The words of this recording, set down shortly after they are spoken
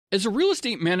As a real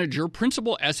estate manager,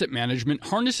 Principal Asset Management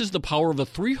harnesses the power of a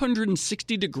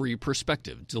 360-degree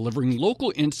perspective, delivering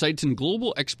local insights and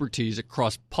global expertise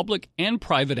across public and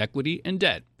private equity and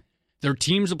debt. Their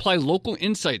teams apply local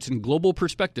insights and global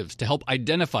perspectives to help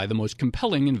identify the most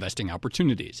compelling investing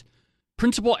opportunities.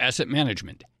 Principal Asset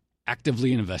Management.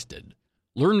 Actively invested.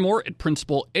 Learn more at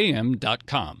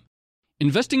principalam.com.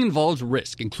 Investing involves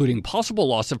risk, including possible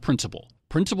loss of principal.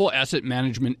 Principal Asset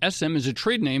Management SM is a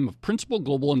trade name of Principal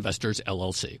Global Investors,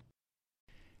 LLC.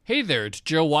 Hey there, it's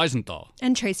Joe Weisenthal.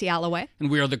 And Tracy Alloway. And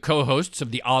we are the co-hosts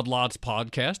of the Odd Lots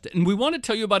podcast. And we want to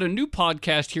tell you about a new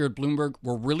podcast here at Bloomberg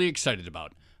we're really excited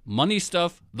about. Money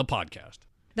Stuff, the podcast.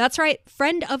 That's right.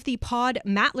 Friend of the pod,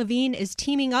 Matt Levine, is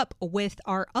teaming up with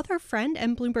our other friend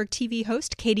and Bloomberg TV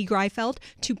host, Katie Greifeld,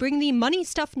 to bring the Money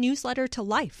Stuff newsletter to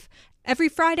life. Every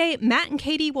Friday, Matt and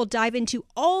Katie will dive into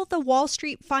all the Wall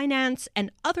Street finance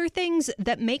and other things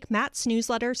that make Matt's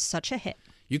newsletter such a hit.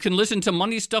 You can listen to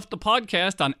Money Stuff, the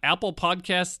podcast on Apple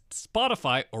Podcasts,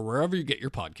 Spotify, or wherever you get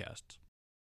your podcasts.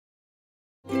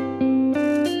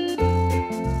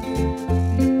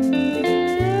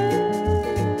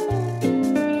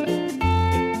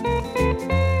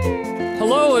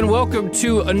 Hello and welcome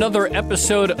to another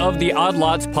episode of the Odd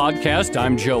Lots podcast.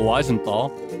 I'm Joe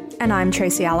Weisenthal. And I'm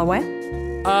Tracy Alloway.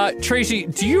 Tracy,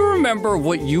 do you remember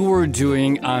what you were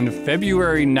doing on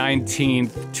February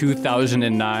 19th,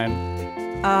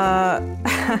 2009?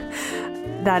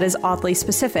 That is oddly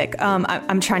specific.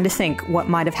 I'm trying to think what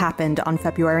might have happened on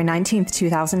February 19th,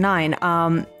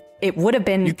 2009. It would have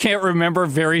been... You can't remember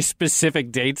very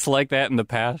specific dates like that in the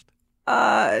past?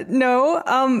 No.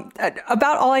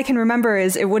 About all I can remember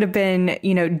is it would have been,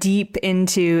 deep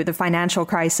into the financial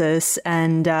crisis,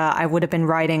 and I would have been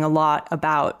writing a lot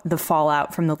about the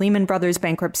fallout from the Lehman Brothers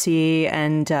bankruptcy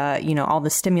and, all the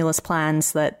stimulus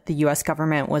plans that the U.S.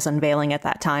 government was unveiling at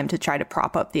that time to try to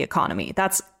prop up the economy.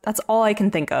 That's all I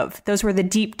can think of. Those were the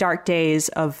deep, dark days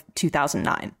of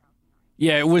 2009.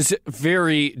 Yeah, it was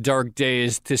very dark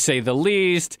days, to say the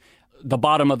least. The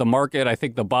bottom of the market, I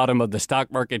think the bottom of the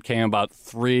stock market came about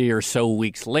 3 or so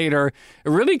weeks later. It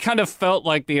really kind of felt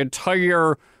like the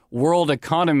entire world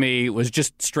economy was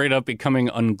just straight up becoming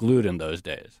unglued in those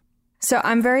days. So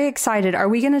I'm very excited. Are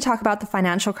we going to talk about the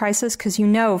financial crisis? Because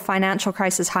financial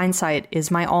crisis hindsight is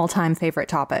my all-time favorite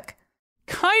topic.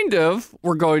 Kind of.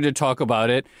 We're going to talk about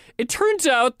it. It turns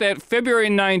out that February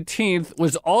 19th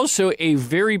was also a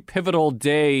very pivotal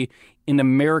day in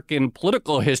American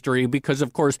political history because,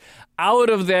 of course, out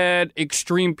of that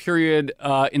extreme period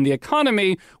in the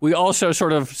economy, we also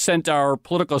sort of sent our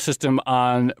political system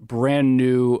on brand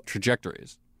new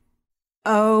trajectories.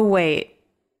 Oh, wait.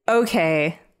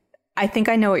 Okay. I think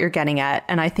I know what you're getting at,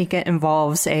 and I think it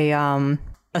involves a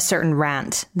certain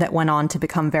rant that went on to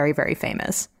become very, very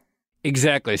famous.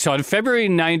 Exactly. So on February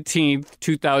 19th,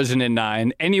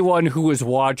 2009, anyone who was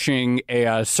watching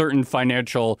a certain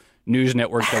financial news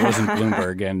network that wasn't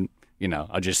Bloomberg, and,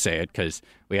 I'll just say it because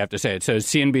we have to say it. So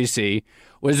CNBC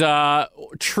was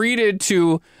treated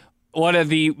to one of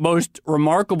the most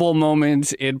remarkable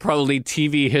moments in probably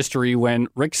TV history when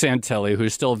Rick Santelli,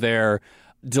 who's still there,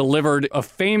 delivered a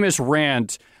famous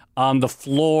rant on the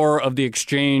floor of the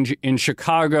Exchange in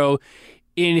Chicago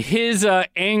in his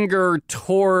anger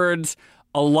towards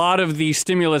a lot of the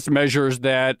stimulus measures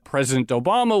that President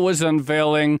Obama was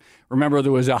unveiling. Remember,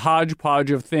 there was a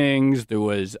hodgepodge of things. There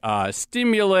was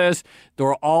stimulus. There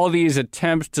were all these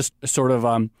attempts to sort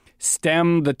of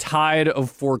stem the tide of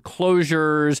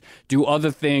foreclosures, do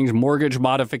other things, mortgage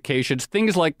modifications,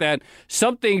 things like that,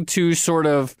 something to sort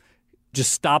of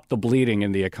just stop the bleeding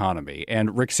in the economy.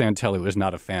 And Rick Santelli was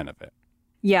not a fan of it.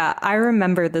 Yeah, I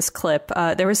remember this clip.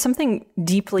 There was something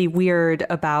deeply weird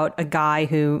about a guy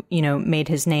who, made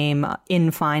his name in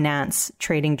finance,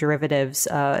 trading derivatives,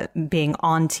 being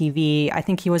on TV. I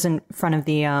think he was in front of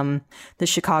the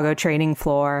Chicago trading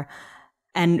floor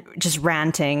and just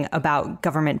ranting about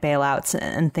government bailouts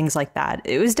and things like that.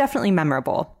 It was definitely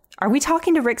memorable. Are we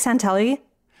talking to Rick Santelli?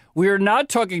 We are not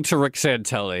talking to Rick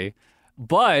Santelli,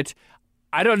 but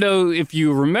I don't know if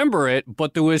you remember it,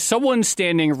 but there was someone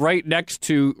standing right next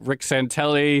to Rick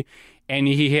Santelli, and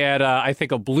he had, I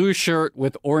think, a blue shirt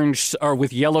with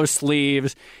with yellow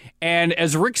sleeves. And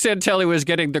as Rick Santelli was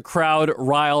getting the crowd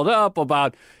riled up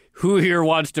about who here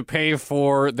wants to pay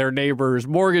for their neighbors'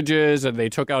 mortgages, and they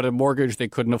took out a mortgage they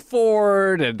couldn't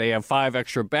afford, and they have 5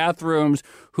 extra bathrooms,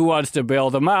 who wants to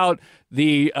bail them out?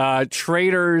 The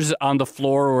traders on the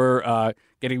floor were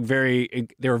they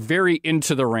were very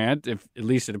into the rant, at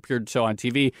least it appeared so on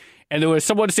TV. And there was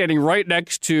someone standing right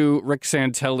next to Rick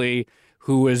Santelli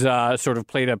who was sort of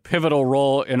played a pivotal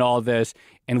role in all this.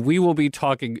 and we will be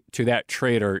talking to that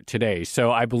trader today.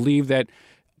 So I believe that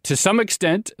to some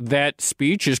extent, that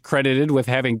speech is credited with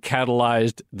having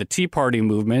catalyzed the Tea Party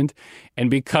movement. And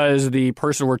because the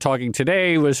person we're talking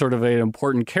today was sort of an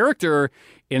important character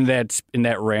in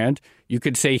that rant, you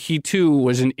could say he too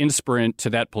was an inspirant to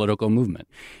that political movement.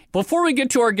 Before we get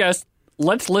to our guest,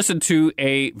 let's listen to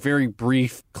a very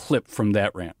brief clip from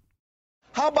that rant.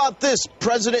 How about this,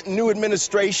 President and new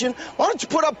administration? Why don't you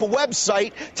put up a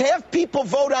website to have people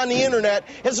vote on the internet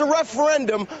as a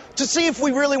referendum to see if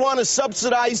we really want to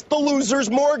subsidize the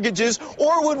losers' mortgages,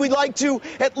 or would we like to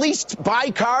at least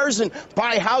buy cars and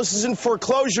buy houses in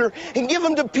foreclosure and give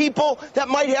them to people that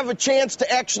might have a chance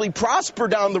to actually prosper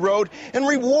down the road and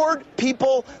reward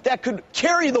people that could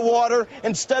carry the water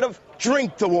instead of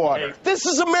drink the water. This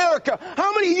is America.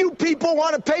 How many of you people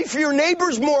want to pay for your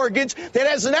neighbor's mortgage that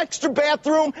has an extra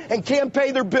bathroom and can't pay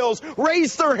their bills?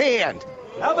 Raise their hand.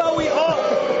 How about we all...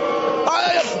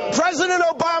 President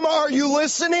Obama, are you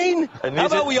listening? How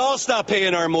about we all stop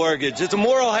paying our mortgage? It's a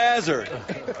moral hazard.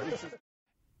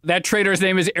 That trader's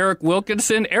name is Eric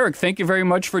Wilkinson. Eric, thank you very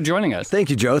much for joining us.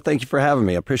 Thank you, Joe. Thank you for having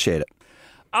me. I appreciate it.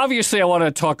 Obviously, I want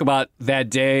to talk about that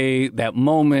day, that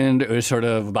moment. It was sort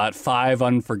of about 5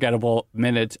 unforgettable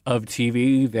minutes of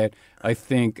TV that I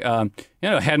think had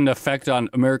an effect on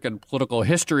American political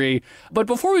history. But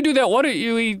before we do that, why don't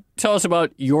you tell us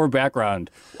about your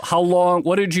background?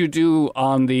 What did you do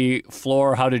on the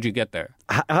floor? How did you get there?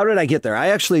 How did I get there?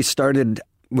 I actually started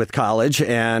with college,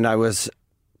 and I was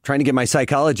trying to get my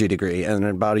psychology degree. And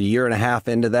about a year and a half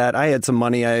into that, I had some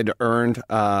money I had earned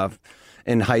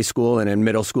in high school and in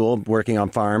middle school, working on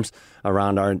farms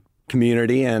around our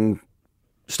community, and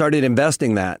started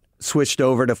investing that. Switched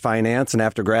over to finance, and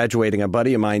after graduating, a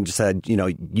buddy of mine just said,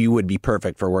 you would be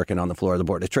perfect for working on the floor of the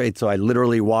Board of Trade. So I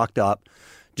literally walked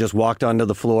onto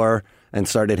the floor and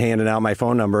started handing out my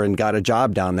phone number and got a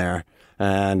job down there.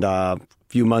 And a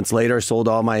few months later, sold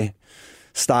all my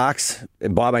stocks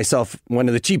and bought myself one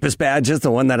of the cheapest badges,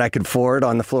 the one that I could afford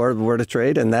on the floor of the Board of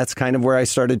Trade. And that's kind of where I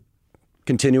started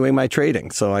continuing my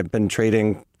trading. So I've been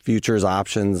trading futures,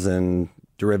 options, and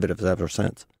derivatives ever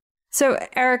since. So,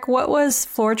 Eric, what was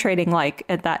floor trading like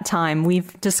at that time?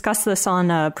 We've discussed this on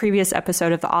a previous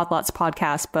episode of the Odd Lots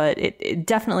podcast, but it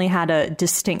definitely had a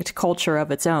distinct culture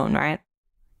of its own, right?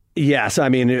 Yes. I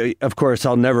mean, of course,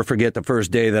 I'll never forget the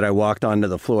first day that I walked onto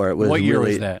the floor. It was What year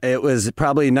was that? It was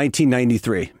probably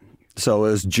 1993. So it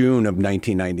was June of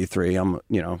 1993.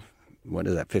 What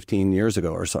is that, 15 years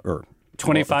ago or so? Or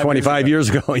 25 years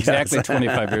ago. Exactly Yes.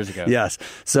 25 years ago. Yes.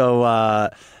 So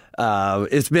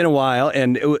it's been a while.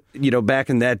 And,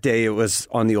 back in that day, it was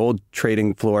on the old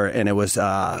trading floor, and it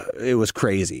was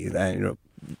crazy.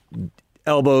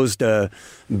 Elbows to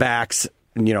backs,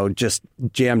 just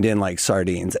jammed in like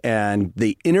sardines. And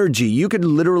the energy, you could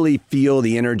literally feel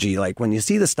the energy. Like when you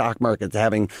see the stock markets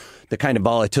having the kind of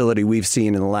volatility we've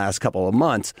seen in the last couple of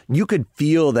months, you could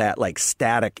feel that like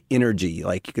static energy.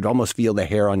 Like you could almost feel the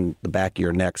hair on the back of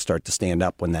your neck start to stand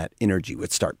up when that energy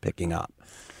would start picking up.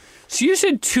 So you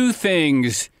said two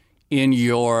things in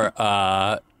your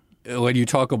when you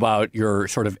talk about your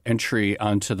sort of entry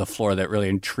onto the floor that really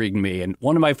intrigued me. And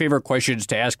one of my favorite questions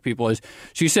to ask people is,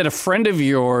 so you said a friend of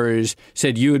yours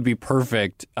said you would be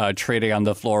perfect trading on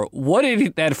the floor. What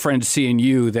did that friend see in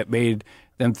you that made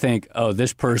them think, oh,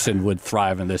 this person would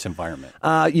thrive in this environment?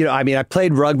 I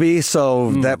played rugby,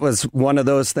 so that was one of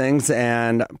those things.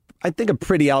 And I think a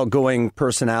pretty outgoing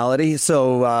personality.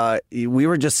 So we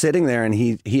were just sitting there, and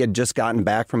he had just gotten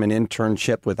back from an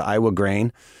internship with Iowa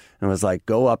Grain. And was like,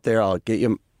 go up there, I'll get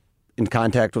you in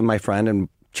contact with my friend and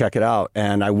check it out.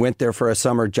 And I went there for a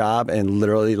summer job, and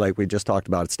literally, like we just talked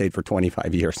about, it stayed for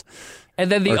 25 years. And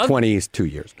then 22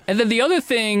 years. And then the other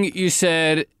thing you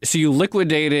said, so you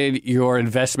liquidated your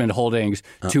investment holdings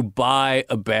to buy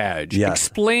a badge. Yes.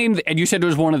 Explain, and you said it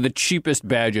was one of the cheapest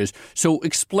badges. So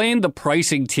explain the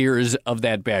pricing tiers of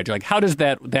that badge. Like, how does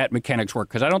that mechanics work?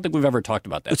 Because I don't think we've ever talked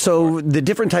about that So before. the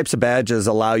different types of badges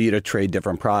allow you to trade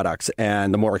different products,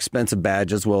 and the more expensive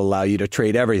badges will allow you to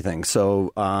trade everything.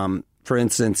 So, for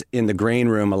instance, in the grain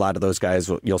room, a lot of those guys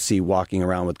you'll see walking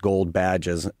around with gold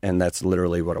badges, and that's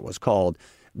literally what it was called,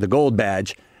 the gold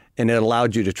badge, and it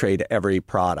allowed you to trade every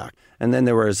product. And then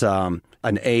there was an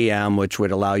AM, which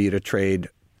would allow you to trade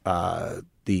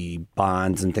the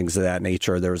bonds and things of that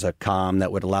nature. There was a COM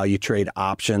that would allow you to trade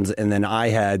options, and then I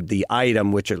had the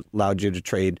item, which allowed you to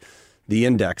trade the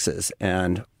indexes.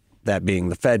 And that being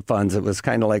the Fed funds, it was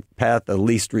kind of like path of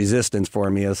least resistance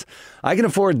for me. Is I can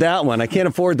afford that one. I can't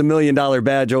afford the $1 million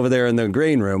badge over there in the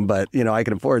grain room, but I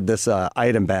can afford this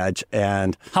item badge.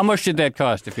 And how much did that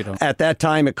cost, if you don't? At that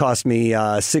time, it cost me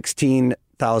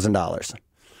 $16,000.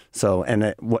 So,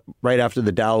 and right after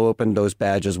the Dow opened, those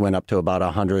badges went up to about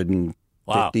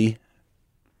 150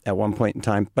 at one point in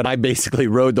time. But I basically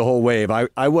rode the whole wave.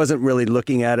 I wasn't really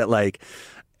looking at it like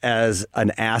as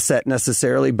an asset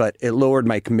necessarily, but it lowered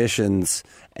my commissions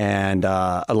and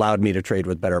allowed me to trade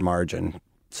with better margin.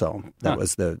 So that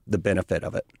was the benefit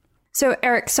of it. So,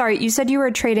 Eric, sorry, you said you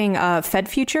were trading Fed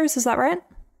futures. Is that right?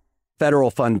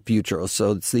 Federal fund futures.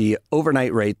 So it's the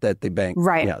overnight rate that the bank,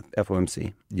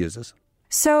 FOMC uses.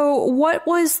 So what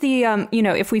was the,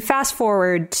 if we fast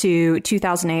forward to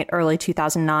 2008, early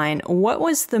 2009, what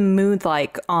was the mood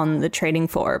like on the trading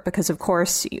floor? Because, of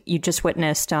course, you just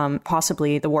witnessed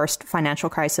possibly the worst financial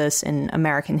crisis in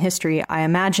American history. I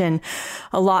imagine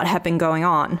a lot had been going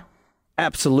on.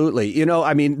 Absolutely.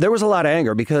 There was a lot of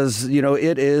anger because,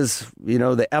 it is,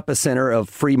 the epicenter of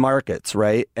free markets,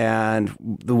 right? And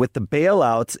with the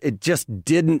bailouts, it just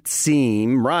didn't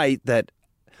seem right that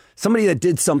somebody that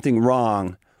did something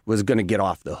wrong was going to get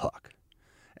off the hook.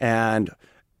 And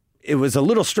it was a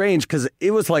little strange because it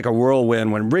was like a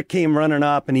whirlwind when Rick came running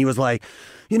up and he was like,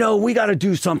 we got to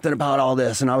do something about all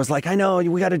this. And I was like, I know,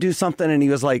 we got to do something. And he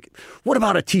was like, what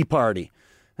about a tea party?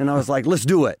 And I was like, let's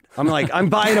do it. I'm like, I'm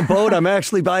buying a boat. I'm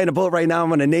actually buying a boat right now. I'm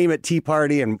going to name it Tea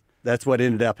Party. And that's what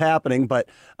ended up happening. But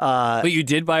you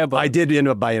did buy a boat? I did end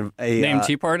up buying a named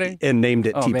Tea Party? And named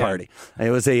it Tea Party. It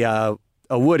was a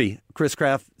Woody Chris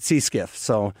Craft sea skiff.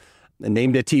 So I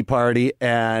named it Tea Party.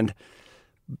 And,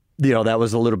 that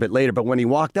was a little bit later. But when he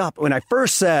walked up, when I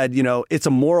first said, it's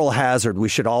a moral hazard, we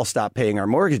should all stop paying our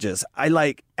mortgages.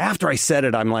 After I said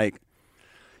it, I'm like,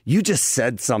 you just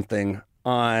said something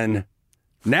on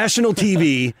national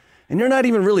TV, and you're not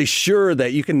even really sure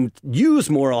that you can use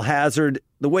moral hazard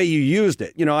the way you used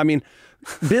it.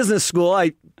 Business school,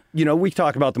 we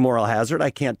talk about the moral hazard.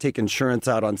 I can't take insurance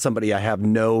out on somebody I have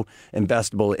no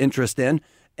investable interest in.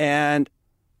 And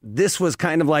this was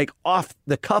kind of like off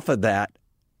the cuff of that.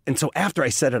 And so after I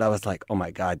said it, I was like, oh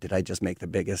my God, did I just make the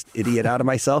biggest idiot out of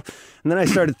myself? And then I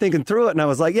started thinking through it and I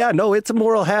was like, yeah, no, it's a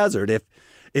moral hazard.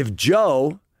 If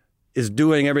Joe is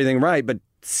doing everything right, but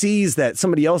sees that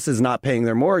somebody else is not paying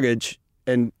their mortgage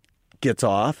and gets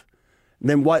off,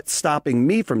 then what's stopping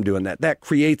me from doing that? That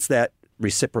creates that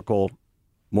reciprocal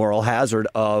moral hazard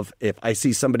of if I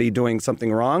see somebody doing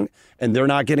something wrong and they're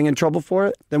not getting in trouble for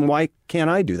it, then why can't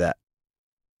I do that?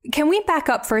 Can we back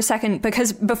up for a second?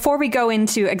 Because before we go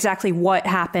into exactly what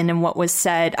happened and what was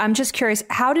said, I'm just curious,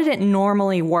 how did it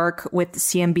normally work with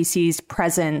CNBC's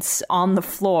presence on the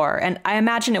floor? And I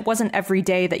imagine it wasn't every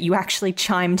day that you actually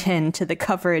chimed in to the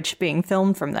coverage being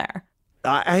filmed from there.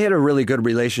 I had a really good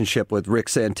relationship with Rick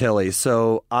Santilli,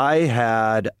 so I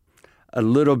had a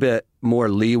little bit more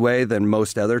leeway than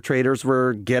most other traders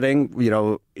were getting.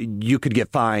 You could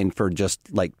get fined for just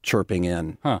like chirping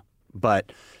in.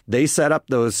 But they set up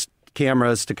those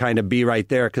cameras to kind of be right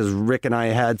there because Rick and I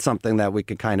had something that we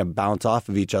could kind of bounce off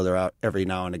of each other out every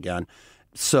now and again.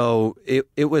 So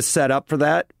it was set up for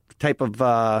that type of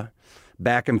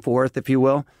back and forth, if you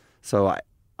will. So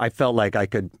I felt like I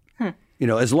could,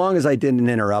 as long as I didn't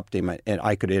interrupt him and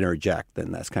I could interject,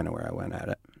 then that's kind of where I went at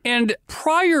it. And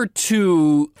prior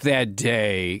to that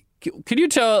day, could you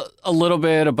tell a little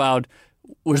bit about,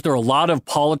 was there a lot of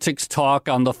politics talk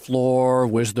on the floor?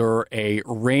 Was there a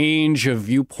range of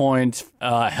viewpoints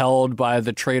held by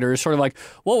the traders? Sort of like,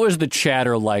 what was the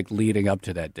chatter like leading up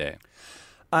to that day?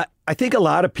 I think a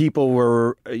lot of people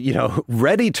were,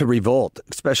 ready to revolt,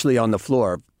 especially on the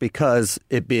floor, because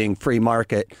it being free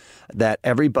market, that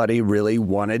everybody really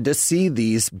wanted to see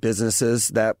these businesses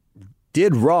that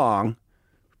did wrong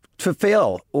to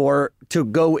fail or to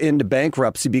go into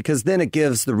bankruptcy, because then it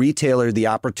gives the retailer the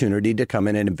opportunity to come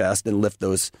in and invest and lift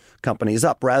those companies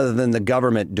up rather than the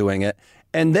government doing it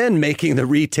and then making the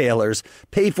retailers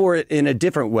pay for it in a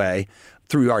different way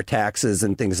through our taxes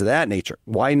and things of that nature.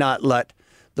 Why not let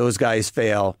those guys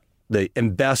fail? The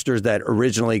investors that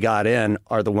originally got in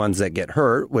are the ones that get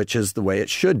hurt, which is the way it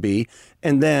should be.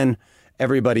 And then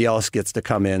everybody else gets to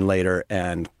come in later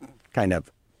and kind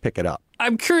of pick it up.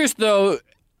 I'm curious, though,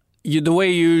 the way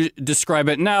you describe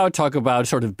it now, talk about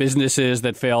sort of businesses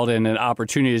that failed and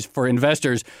opportunities for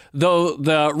investors, though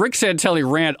the Rick Santelli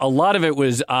rant, a lot of it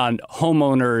was on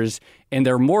homeowners and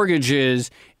their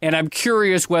mortgages. And I'm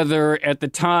curious whether at the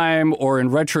time or in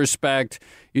retrospect,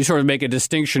 you sort of make a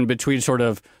distinction between sort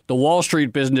of the Wall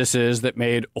Street businesses that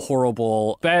made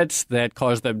horrible bets that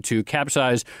caused them to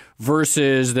capsize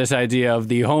versus this idea of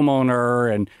the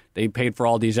homeowner and they paid for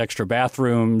all these extra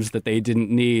bathrooms that they didn't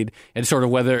need, and sort of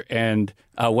whether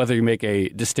you make a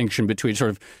distinction between sort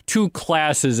of two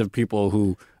classes of people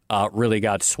who really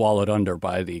got swallowed under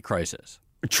by the crisis.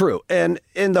 True. And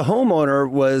the homeowner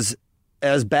was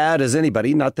as bad as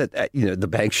anybody. Not that, the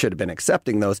bank should have been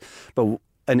accepting those, but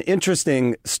an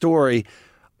interesting story.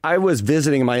 I was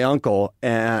visiting my uncle,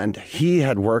 and he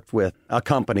had worked with a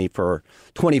company for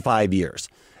 25 years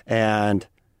and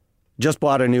just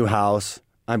bought a new house.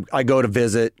 I go to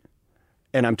visit,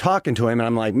 and I'm talking to him, and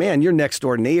I'm like, man, your next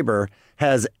door neighbor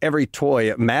has every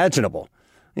toy imaginable.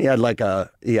 He had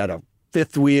a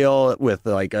fifth wheel with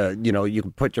you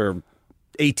can put your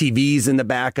ATVs in the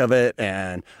back of it,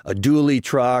 and a dually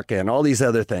truck and all these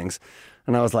other things.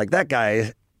 And I was like, that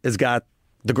guy has got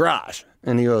the garage.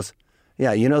 And he goes,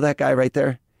 yeah, you know that guy right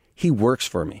there? He works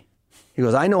for me. He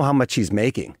goes, I know how much he's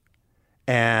making,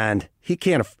 and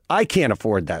I can't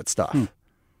afford that stuff,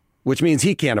 which means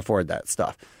he can't afford that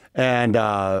stuff. And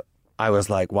I was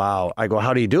like, wow. I go,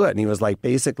 how do you do it? And he was like,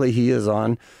 basically, he is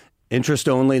on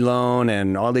interest-only loan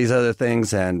and all these other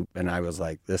things. And I was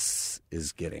like, this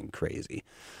is getting crazy.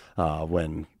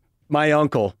 When my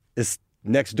uncle is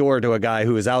next door to a guy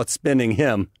who is out spending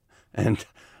him, and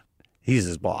he's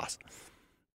his boss.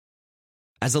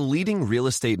 As a leading real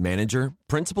estate manager,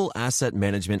 Principal Asset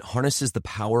Management harnesses the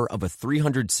power of a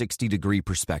 360-degree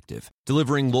perspective,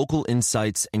 delivering local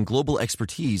insights and global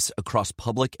expertise across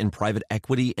public and private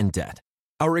equity and debt.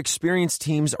 Our experienced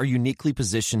teams are uniquely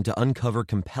positioned to uncover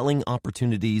compelling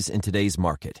opportunities in today's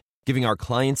market, giving our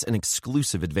clients an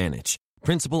exclusive advantage.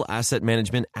 Principal Asset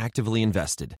Management actively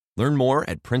invested. Learn more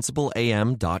at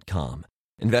principalam.com.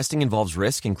 Investing involves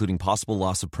risk, including possible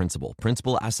loss of principal.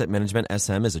 Principal Asset Management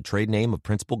SM is a trade name of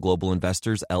Principal Global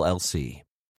Investors, LLC.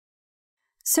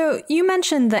 So you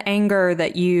mentioned the anger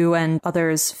that you and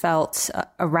others felt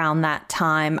around that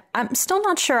time. I'm still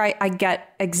not sure I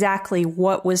get exactly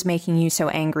what was making you so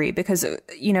angry because,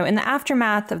 in the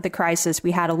aftermath of the crisis,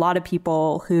 we had a lot of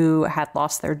people who had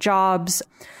lost their jobs,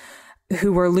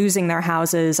 who were losing their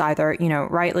houses either,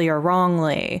 rightly or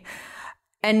wrongly.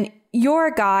 And you're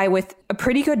a guy with a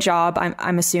pretty good job,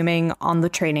 I'm assuming, on the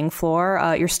trading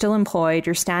floor. You're still employed.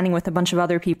 You're standing with a bunch of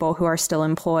other people who are still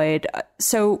employed.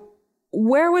 So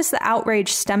where was the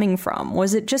outrage stemming from?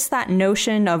 Was it just that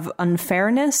notion of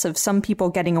unfairness, of some people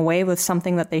getting away with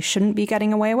something that they shouldn't be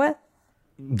getting away with?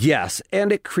 Yes,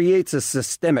 and it creates a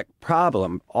systemic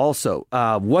problem also.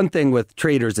 One thing with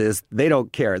traders is they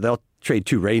don't care. They'll trade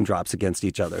two raindrops against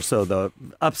each other. So the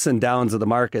ups and downs of the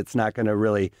market's not going to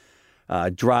really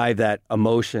drive that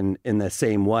emotion in the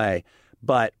same way.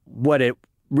 But what it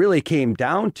really came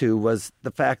down to was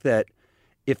the fact that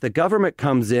if the government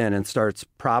comes in and starts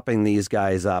propping these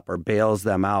guys up or bails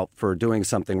them out for doing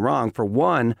something wrong, for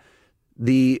one,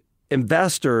 the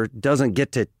investor doesn't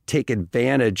get to take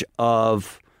advantage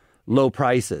of low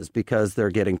prices because they're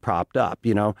getting propped up.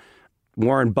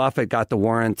 Warren Buffett got the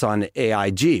warrants on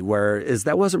AIG, whereas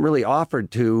that wasn't really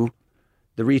offered to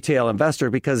the retail investor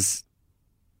because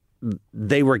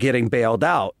they were getting bailed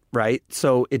out, right?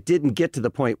 So it didn't get to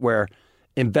the point where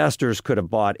investors could have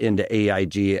bought into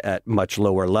AIG at much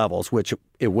lower levels, which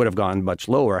it would have gone much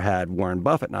lower had Warren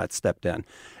Buffett not stepped in,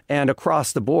 and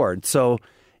across the board. So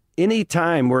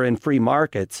anytime we're in free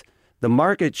markets, the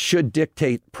market should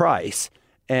dictate price.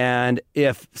 And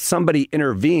if somebody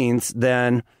intervenes,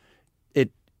 then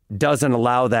it doesn't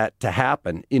allow that to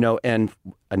happen. And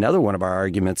another one of our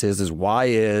arguments is why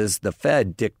is the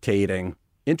Fed dictating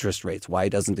interest rates? Why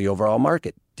doesn't the overall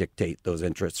market dictate those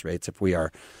interest rates if we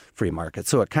are free markets?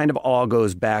 So it kind of all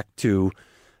goes back to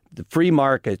the free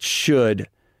market should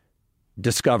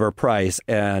discover price,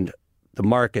 and the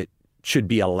market should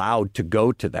be allowed to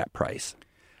go to that price.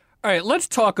 All right, let's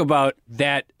talk about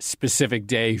that specific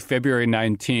day, February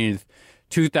 19th,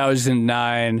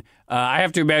 2009. I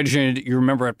have to imagine you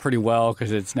remember it pretty well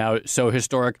because it's now so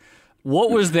historic.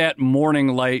 What was that morning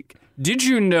like? Did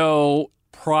you know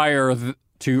prior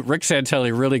to Rick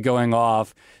Santelli really going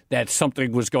off that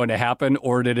something was going to happen,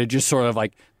 or did it just sort of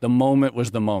like the moment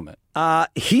was the moment?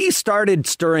 He started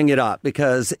stirring it up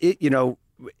because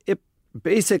it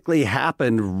basically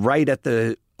happened right at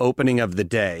the opening of the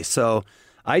day. So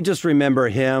I just remember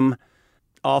him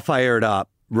all fired up,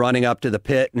 running up to the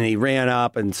pit, and he ran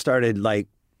up and started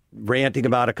ranting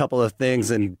about a couple of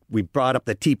things, and we brought up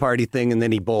the Tea Party thing, and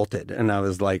then he bolted. And I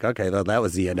was like, okay, well, that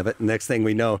was the end of it. And next thing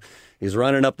we know, he's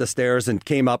running up the stairs and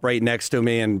came up right next to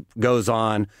me and goes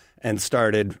on and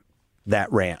started that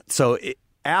rant. So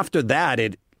after that,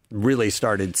 it really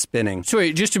started spinning. So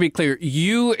wait, just to be clear,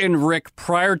 you and Rick,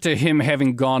 prior to him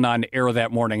having gone on air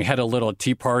that morning, had a little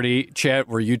Tea Party chat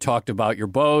where you talked about your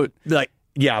boat?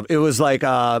 Yeah, it was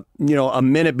a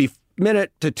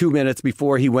minute to 2 minutes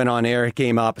before he went on air, he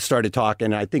came up, started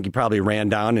talking. I think he probably ran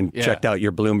down and checked out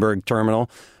your Bloomberg terminal,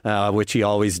 which he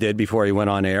always did before he went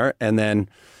on air, and then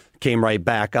came right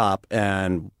back up,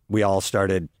 and we all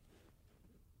started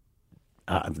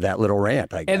that little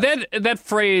rant, I guess. And that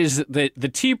phrase,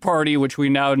 the Tea Party, which we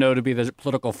now know to be the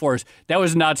political force, that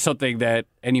was not something that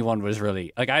anyone was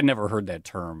really, like, I'd never heard that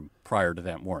term prior to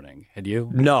that morning. Had you?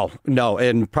 No.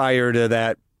 And prior to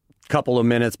that couple of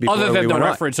minutes before other than we the went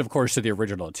reference, of course, to the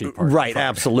original Tea Party. Right,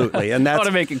 absolutely. And that's, I want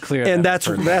to make it clear. And that's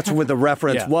what the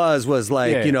reference was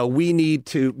like, Yeah. you know, we need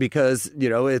to, because, you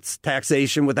know, it's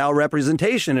taxation without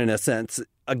representation in a sense.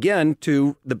 Again,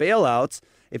 to the bailouts,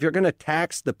 if you're going to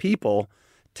tax the people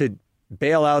to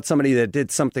bail out somebody that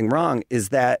did something wrong, is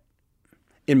that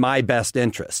in my best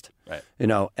interest? Right. You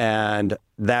know, and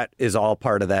that is all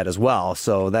part of that as well.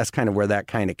 So that's kind of where that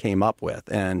kind of came up with,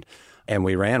 and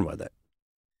we ran with it.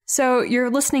 So you're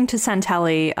listening to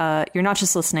Santelli. You're not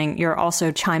just listening, you're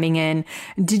also chiming in.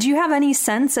 Did you have any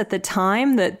sense at the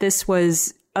time that this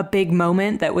was a big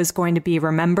moment that was going to be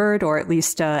remembered, or at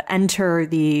least enter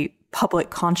the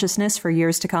public consciousness for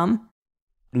years to come?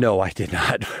 No, I did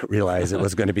not realize it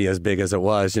was going to be as big as it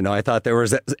was. You know, I thought there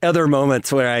was other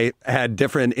moments where I had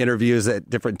different interviews at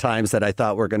different times that I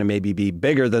thought were going to maybe be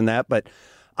bigger than that, but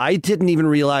I didn't even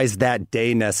realize that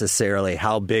day necessarily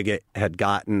how big it had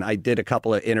gotten. I did a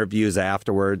couple of interviews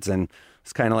afterwards and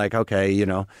it's kind of like, okay, you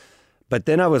know. But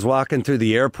then I was walking through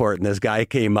the airport and this guy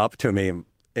came up to me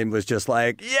and was just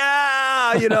like,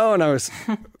 yeah, you know, and I was,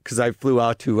 because I flew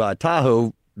out to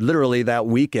Tahoe literally that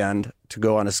weekend to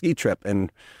go on a ski trip.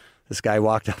 And this guy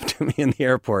walked up to me in the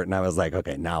airport and I was like,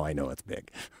 okay, now I know it's big.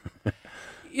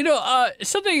 You know,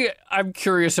 something I'm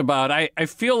curious about, I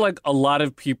feel like a lot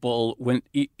of people, when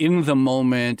in the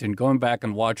moment and going back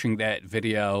and watching that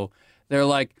video, they're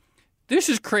like, this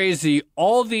is crazy.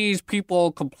 All these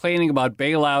people complaining about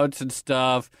bailouts and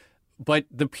stuff, but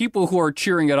the people who are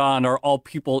cheering it on are all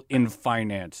people in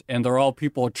finance, and they're all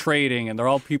people trading, and they're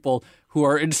all people who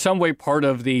are in some way part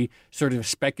of the sort of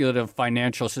speculative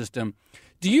financial system.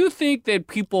 Do you think that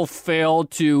people fail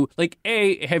to, like,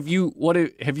 A, have you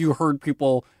heard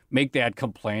people make that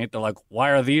complaint? They're like, why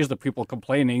are these the people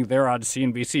complaining? They're on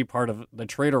CNBC, part of the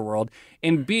trader world.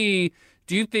 And B,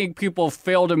 do you think people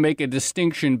fail to make a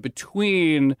distinction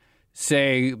between,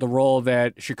 say, the role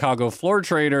that Chicago floor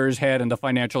traders had in the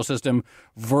financial system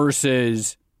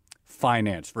versus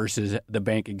finance, versus the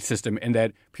banking system, and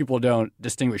that people don't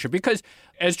distinguish it? Because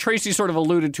as Tracy sort of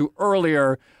alluded to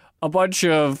earlier, a bunch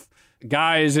of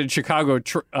guys in Chicago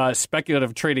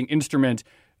speculative trading instruments,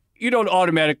 you don't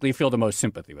automatically feel the most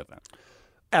sympathy with them.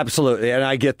 Absolutely. And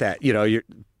I get that. You know,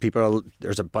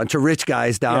 there's a bunch of rich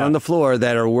guys down on the floor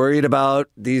that are worried about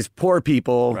these poor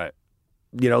people, right,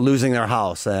 you know, losing their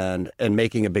house and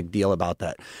making a big deal about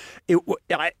that.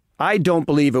 I don't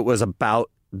believe it was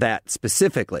about that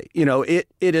specifically. You know, it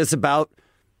is about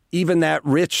even that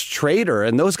rich trader,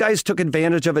 and those guys took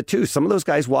advantage of it too. Some of those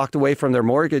guys walked away from their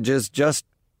mortgages just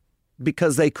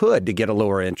because they could, to get a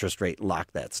lower interest rate and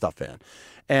lock that stuff in.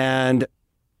 And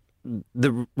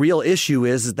the real issue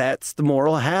is that's the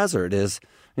moral hazard is,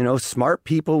 you know, smart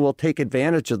people will take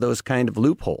advantage of those kind of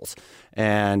loopholes.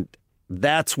 And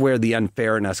that's where the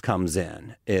unfairness comes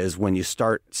in, is when you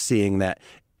start seeing that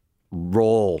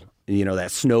roll, you know, that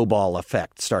snowball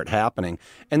effect start happening.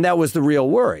 And that was the real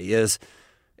worry, is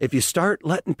if you start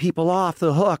letting people off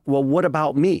the hook, well, what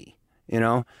about me? You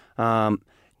know,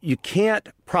 you can't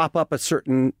prop up a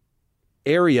certain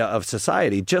area of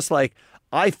society, just like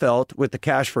I felt with the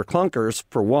Cash for Clunkers.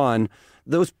 For one,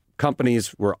 those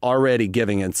companies were already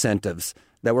giving incentives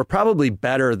that were probably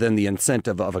better than the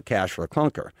incentive of a Cash for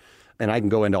Clunker. And I can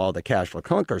go into all the Cash for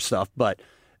Clunker stuff, but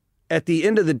at the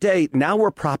end of the day, now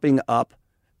we're propping up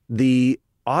the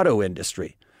auto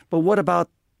industry. But what about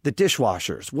the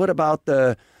dishwashers? What about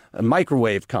the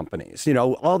microwave companies? You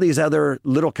know, all these other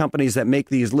little companies that make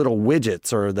these little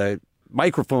widgets, or the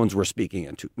microphones we're speaking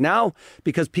into. Now,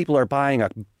 because people are buying a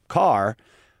car,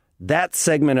 that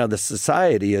segment of the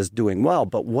society is doing well.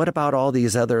 But what about all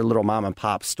these other little mom and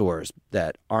pop stores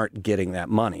that aren't getting that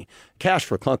money? Cash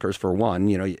for Clunkers, for one,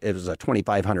 you know, it was a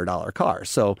 $2,500 car.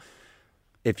 So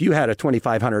if you had a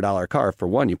 $2,500 car, for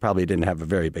one, you probably didn't have a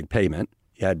very big payment.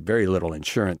 You had very little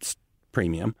insurance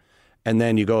premium. And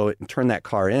then you go and turn that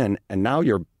car in, and now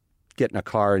you're getting a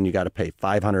car and you got to pay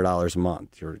 $500 a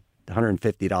month. You're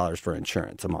 $150 for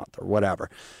insurance a month or whatever.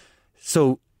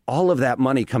 So all of that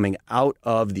money coming out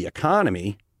of the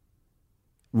economy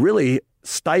really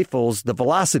stifles the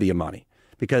velocity of money.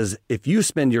 Because if you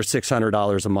spend your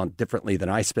 $600 a month differently than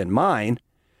I spend mine,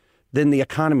 then the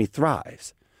economy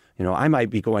thrives. You know, I might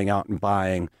be going out and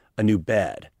buying a new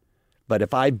bed, but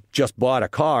if I just bought a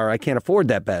car, I can't afford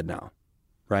that bed now,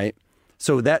 right?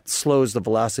 So that slows the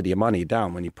velocity of money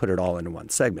down when you put it all into one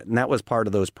segment. And that was part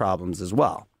of those problems as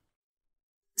well.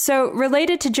 So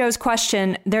related to Joe's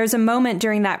question, there's a moment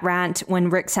during that rant when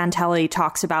Rick Santelli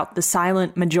talks about the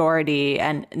silent majority,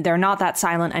 and they're not that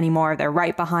silent anymore. They're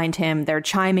right behind him. They're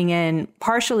chiming in,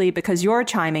 partially because you're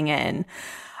chiming in.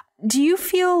 Do you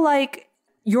feel like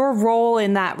your role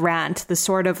in that rant, the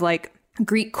sort of like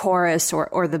Greek chorus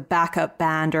or the backup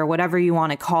band or whatever you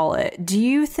want to call it, do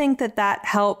you think that that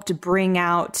helped bring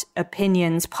out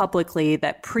opinions publicly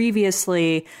that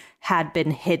previously had been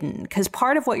hidden? Because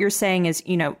part of what you're saying is,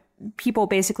 you know, people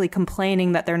basically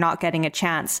complaining that they're not getting a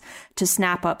chance to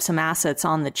snap up some assets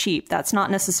on the cheap. That's not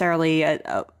necessarily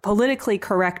a politically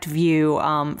correct view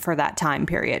for that time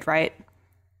period, right?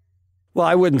 Well,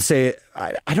 I wouldn't say,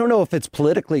 I don't know if it's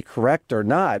politically correct or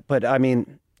not, but I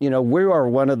mean, you know, we are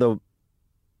one of the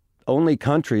only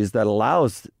countries that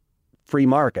allows free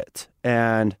markets.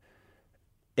 And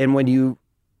when you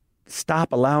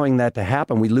stop allowing that to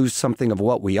happen, we lose something of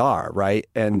what we are, right?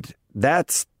 And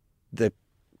that's the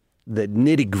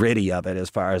nitty gritty of it, as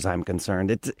far as I'm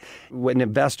concerned. It's when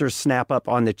investors snap up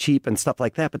on the cheap and stuff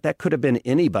like that, but that could have been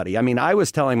anybody. I mean, I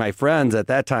was telling my friends at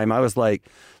that time, I was like,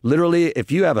 literally,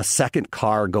 if you have a second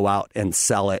car, go out and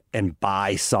sell it and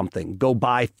buy something. Go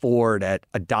buy Ford at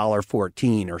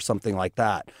 $1.14 or something like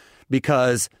that,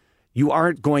 because you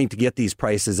aren't going to get these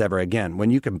prices ever again.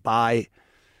 When you can buy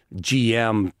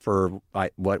GM for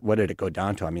what did it go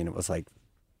down to? I mean, it was like,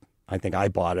 I think I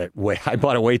bought it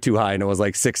way too high, and it was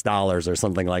like $6 or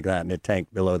something like that, and it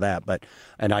tanked below that.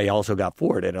 And I also got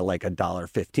Ford at like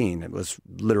 $1.15. It was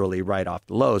literally right off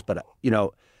the lows. But you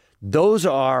know, those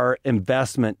are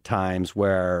investment times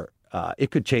where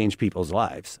it could change people's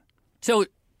lives. So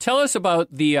tell us about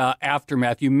the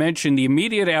aftermath. You mentioned the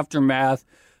immediate aftermath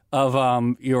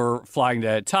of your flying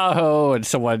to Tahoe, and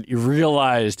so when you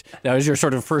realized, that was your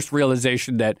sort of first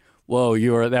realization that,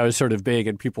 whoa, that was sort of big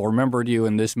and people remembered you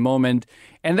in this moment.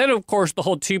 And then, of course, the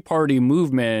whole Tea Party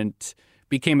movement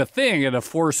became a thing and a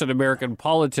force in American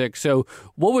politics. So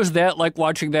what was that like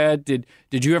watching that? Did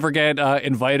you ever get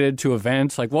invited to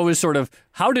events? Like, what was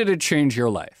how did it change your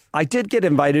life? I did get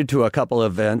invited to a couple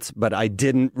of events, but I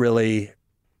didn't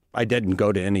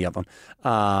go to any of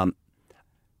them.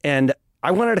 And I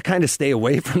wanted to kind of stay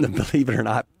away from the, believe it or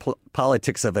not,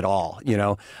 politics of it all. You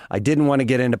know, I didn't want to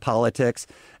get into politics,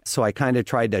 so I kind of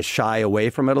tried to shy away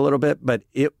from it a little bit. But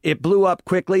it blew up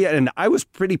quickly, and I was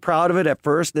pretty proud of it at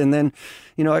first. And then,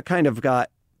 you know, it kind of got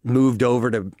moved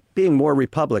over to being more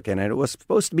Republican, and it was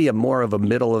supposed to be more of a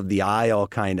middle of the aisle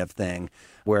kind of thing,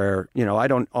 where, you know, I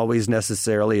don't always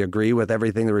necessarily agree with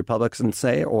everything the Republicans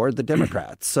say or the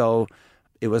Democrats. So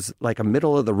it was like a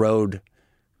middle of the road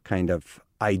kind of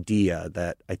idea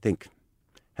that I think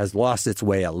has lost its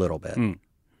way a little bit.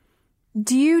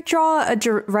 Do you draw a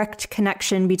direct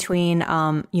connection between,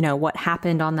 you know, what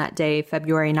happened on that day,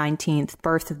 February 19th,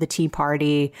 birth of the Tea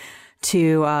Party,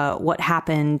 to what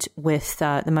happened with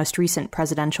the most recent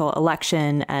presidential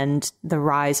election and the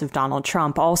rise of Donald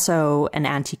Trump, also an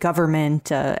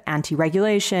anti-government,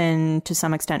 anti-regulation, to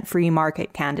some extent free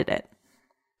market candidate?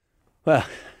 Well,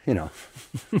 you know,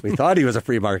 we thought he was a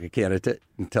free market candidate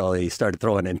until he started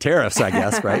throwing in tariffs, I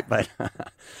guess, right? But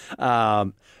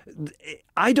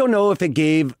I don't know if it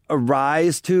gave a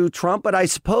rise to Trump, but I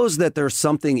suppose that there's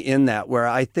something in that where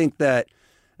I think that,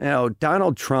 you know,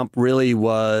 Donald Trump really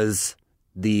was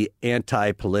the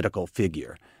anti-political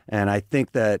figure. And I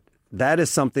think that that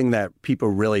is something that people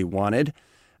really wanted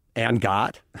and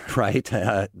got, right?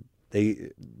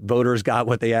 Voters got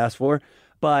what they asked for.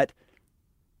 But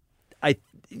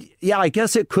I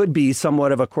guess it could be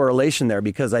somewhat of a correlation there,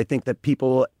 because I think that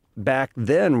people back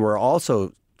then were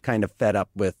also kind of fed up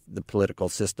with the political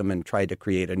system and tried to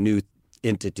create a new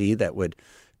entity that would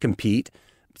compete.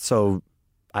 So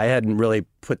I hadn't really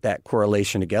put that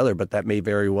correlation together, but that may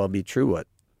very well be true what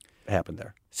happened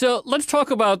there. So let's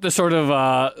talk about the sort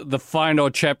of the final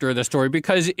chapter of the story,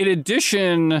 because in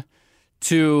addition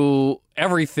to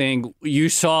everything, you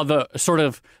saw the sort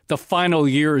of the final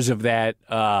years of that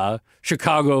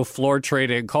Chicago floor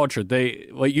trading culture.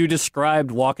 What you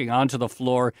described walking onto the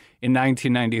floor in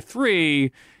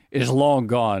 1993 is long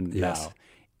gone now.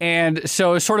 And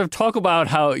so sort of talk about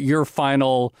how your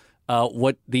final,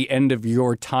 what the end of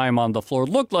your time on the floor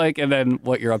looked like, and then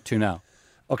what you're up to now.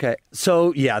 Okay.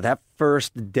 So, yeah, that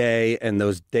first day and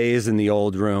those days in the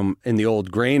old room, in the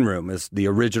old grain room, is the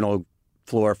original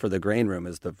floor for the grain room,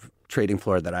 is the trading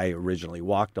floor that I originally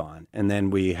walked on. And then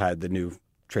we had the new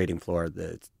trading floor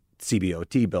that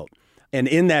CBOT built. And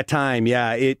in that time,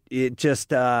 it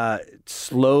just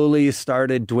slowly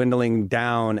started dwindling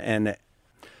down. And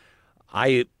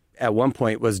I, at one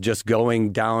point, was just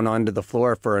going down onto the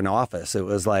floor for an office. It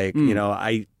was like, you know,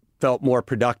 I felt more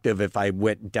productive if I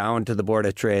went down to the Board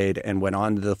of Trade and went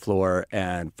onto the floor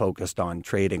and focused on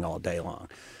trading all day long.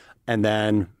 And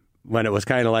then when it was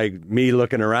kind of like me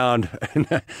looking around,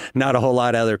 not a whole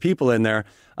lot of other people in there,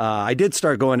 I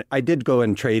did go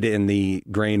and trade in the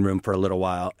grain room for a little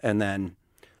while, and then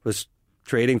was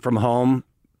trading from home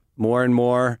more and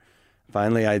more.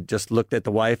 Finally, I just looked at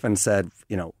the wife and said,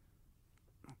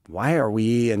 why are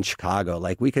we in Chicago?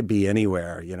 Like, we could be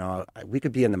anywhere, we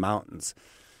could be in the mountains.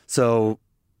 So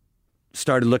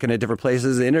started looking at different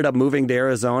places, ended up moving to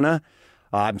Arizona.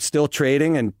 I'm still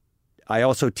trading, and I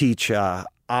also teach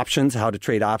options, how to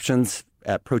trade options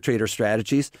at Pro Trader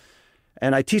Strategies.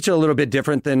 And I teach it a little bit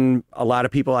different than a lot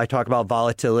of people. I talk about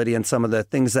volatility and some of the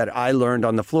things that I learned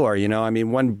on the floor.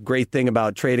 One great thing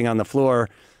about trading on the floor,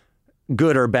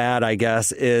 good or bad, I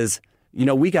guess, is,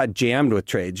 we got jammed with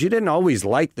trades. You didn't always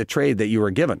like the trade that you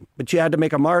were given, but you had to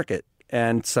make a market,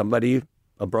 and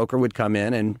a broker would come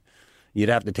in and you'd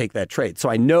have to take that trade. So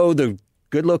I know the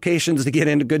good locations to get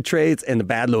into good trades and the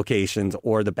bad locations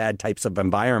or the bad types of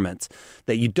environments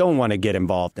that you don't want to get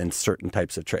involved in certain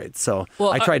types of trades. So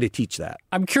I try to teach that.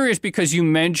 I'm curious because you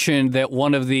mentioned that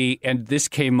and this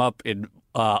came up in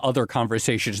other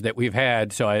conversations that we've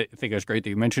had, so I think it's great that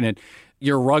you mentioned it,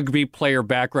 your rugby player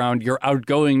background, your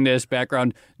outgoingness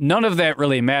background, none of that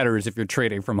really matters if you're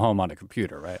trading from home on a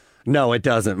computer, right? No, it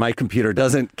doesn't. My computer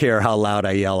doesn't care how loud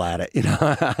I yell at it.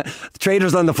 The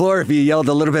traders on the floor, if you yelled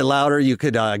a little bit louder, you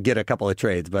could get a couple of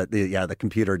trades. But the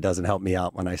computer doesn't help me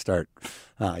out when I start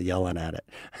yelling at it.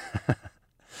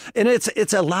 And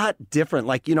it's a lot different.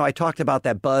 Like, I talked about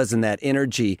that buzz and that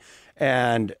energy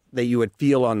and that you would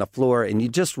feel on the floor. And you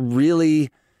just really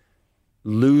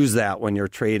lose that when you're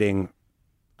trading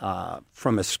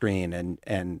from a screen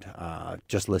and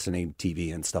just listening to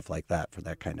TV and stuff like that for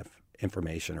that kind of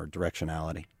information or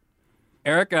directionality.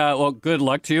 Eric, well, good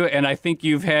luck to you. And I think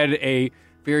you've had a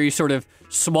very sort of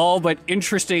small but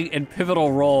interesting and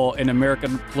pivotal role in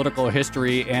American political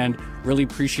history, and really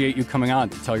appreciate you coming on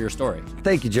to tell your story.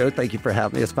 Thank you, Joe. Thank you for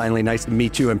having me. It's finally nice to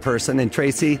meet you in person. And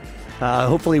Tracy,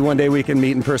 hopefully one day we can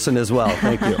meet in person as well.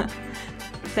 Thank you.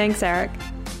 Thanks, Eric.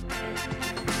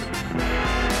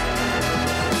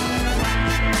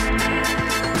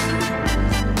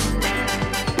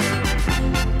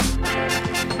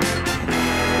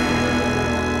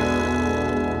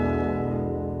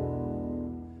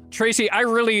 Tracy, I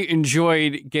really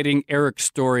enjoyed getting Eric's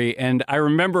story, and I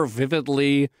remember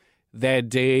vividly that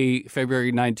day,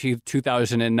 February 19th,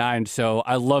 2009. So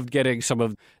I loved getting some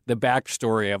of the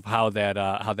backstory of how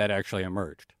that actually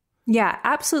emerged. Yeah,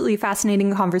 absolutely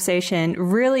fascinating conversation.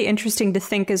 Really interesting to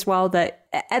think as well that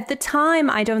at the time,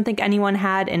 I don't think anyone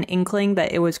had an inkling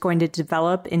that it was going to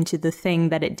develop into the thing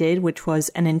that it did, which was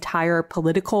an entire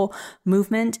political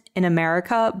movement in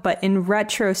America. But in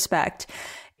retrospect,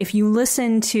 if you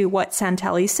listen to what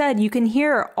Santelli said, you can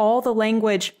hear all the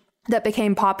language that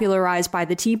became popularized by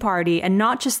the Tea Party, and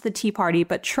not just the Tea Party,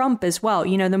 but Trump as well.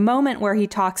 The moment where he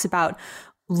talks about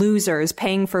losers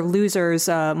paying for losers'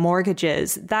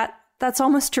 mortgages, that's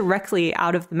almost directly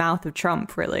out of the mouth of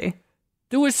Trump, really.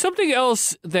 There was something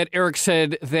else that Eric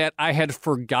said that I had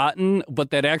forgotten, but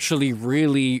that actually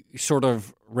really sort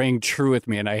of rang true with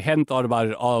me, and I hadn't thought about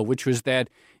it at all, which was that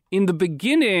in the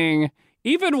beginning,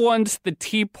 even once the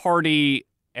Tea Party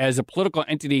as a political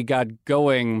entity got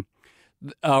going,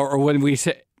 or when he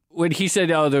said,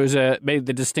 made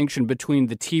the distinction between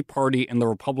the Tea Party and the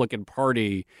Republican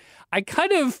Party,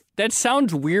 that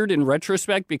sounds weird in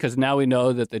retrospect, because now we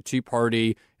know that the Tea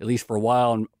Party, at least for a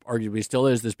while, and arguably still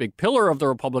is, this big pillar of the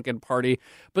Republican Party.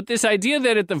 But this idea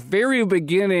that at the very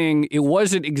beginning, it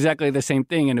wasn't exactly the same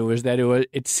thing, and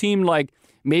it seemed like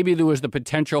maybe there was the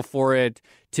potential for it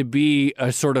to be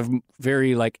a sort of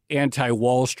very like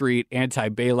anti-Wall Street,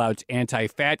 anti-bailouts,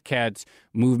 anti-fat cats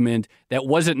movement that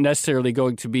wasn't necessarily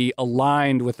going to be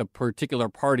aligned with a particular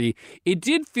party. It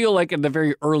did feel like in the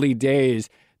very early days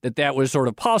that was sort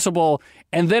of possible.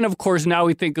 And then, of course, now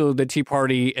we think of the Tea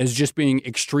Party as just being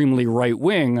extremely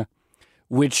right-wing,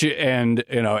 there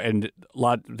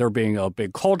being a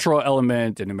big cultural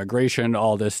element and immigration,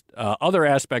 all this other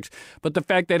aspects. But the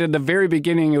fact that in the very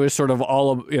beginning it was sort of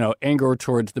all, anger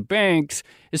towards the banks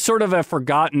is sort of a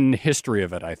forgotten history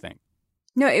of it, I think.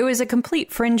 No, it was a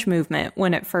complete fringe movement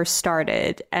when it first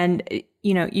started. And,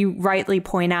 you rightly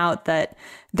point out that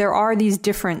there are these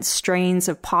different strains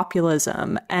of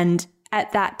populism. And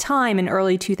at that time, in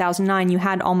early 2009, you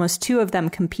had almost two of them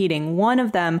competing. One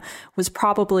of them was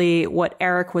probably what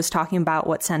Eric was talking about,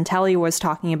 what Santelli was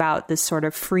talking about, this sort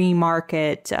of free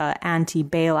market,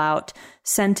 anti-bailout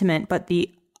sentiment. But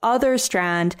the other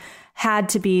strand had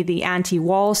to be the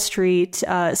anti-Wall Street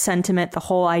sentiment, the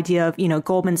whole idea of,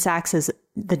 Goldman Sachs as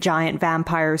the giant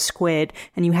vampire squid,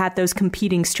 and you had those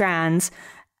competing strands.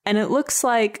 And it looks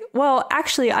like, well,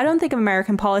 actually, I don't think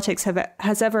American politics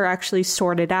has ever actually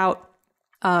sorted out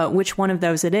which one of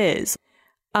those it is.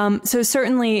 So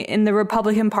certainly in the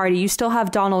Republican Party, you still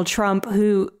have Donald Trump,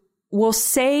 who will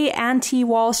say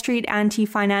anti-Wall Street,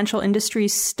 anti-financial industry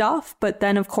stuff, but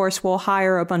then, of course, will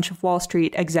hire a bunch of Wall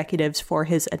Street executives for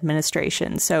his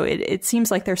administration. So it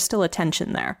seems like there's still a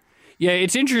tension there. Yeah,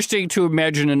 it's interesting to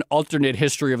imagine an alternate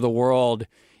history of the world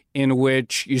in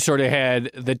which you sort of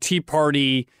had the Tea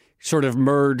Party sort of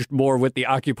merged more with the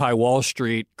Occupy Wall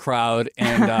Street crowd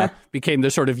and became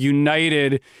the sort of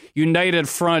united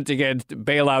front against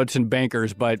bailouts and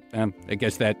bankers. But I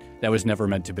guess that was never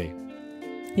meant to be.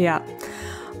 Yeah.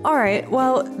 All right.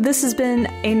 Well, this has been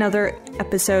another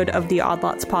episode of the Odd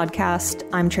Lots podcast.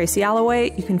 I'm Tracy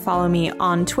Alloway. You can follow me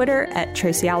on Twitter at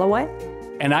Tracy Alloway.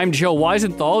 And I'm Joe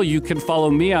Weisenthal. You can follow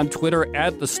me on Twitter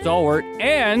at The Stalwart.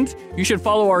 And you should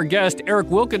follow our guest, Eric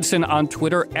Wilkinson, on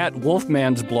Twitter at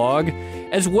Wolfman's Blog.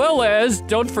 As well as,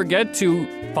 don't forget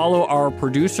to follow our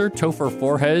producer, Topher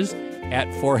Forhez, at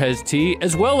Forhez T,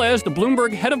 as well as the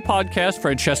Bloomberg head of podcast,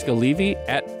 Francesca Levy,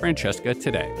 at Francesca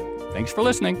Today. Thanks for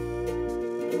listening.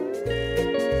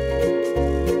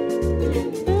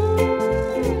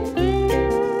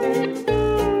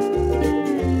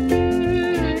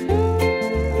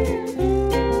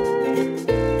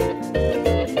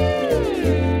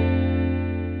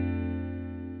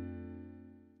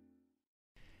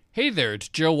 Hey there, it's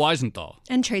Joe Weisenthal.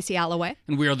 And Tracy Alloway.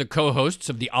 And we are the co-hosts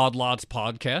of the Odd Lots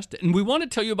podcast. And we want to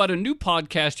tell you about a new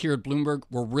podcast here at Bloomberg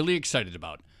we're really excited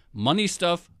about. Money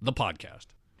Stuff, the podcast.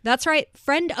 That's right.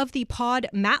 Friend of the pod,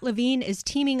 Matt Levine, is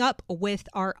teaming up with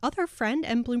our other friend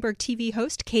and Bloomberg TV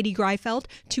host, Katie Greifeld,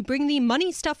 to bring the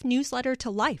Money Stuff newsletter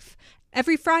to life.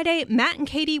 Every Friday, Matt and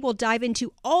Katie will dive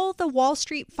into all the Wall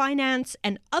Street finance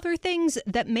and other things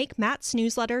that make Matt's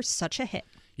newsletter such a hit.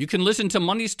 You can listen to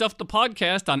Money Stuff, the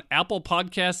podcast on Apple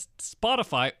Podcasts,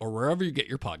 Spotify, or wherever you get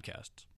your podcasts.